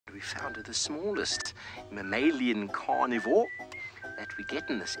found the smallest mammalian carnivore that we get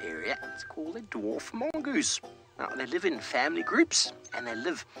in this area. It's called a dwarf mongoose. Now, they live in family groups, and they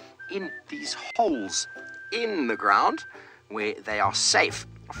live in these holes in the ground where they are safe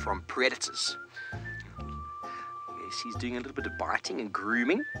from predators. Yes, he's doing a little bit of biting and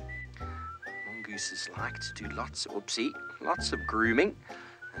grooming. Mongooses like to do lots of grooming.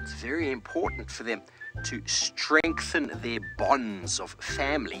 It's very important for them to strengthen their bonds of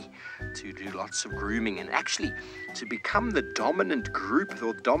family, to do lots of grooming, and actually to become the dominant group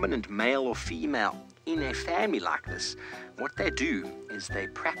or dominant male or female in a family like this. What they do is they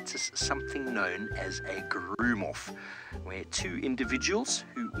practice something known as a groom-off, where two individuals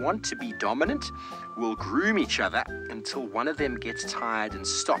who want to be dominant will groom each other until one of them gets tired and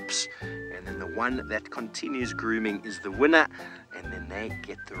stops, and then the one that continues grooming is the winner, and then they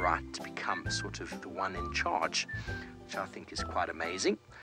get the right to become sort of the one in charge, which I think is quite amazing.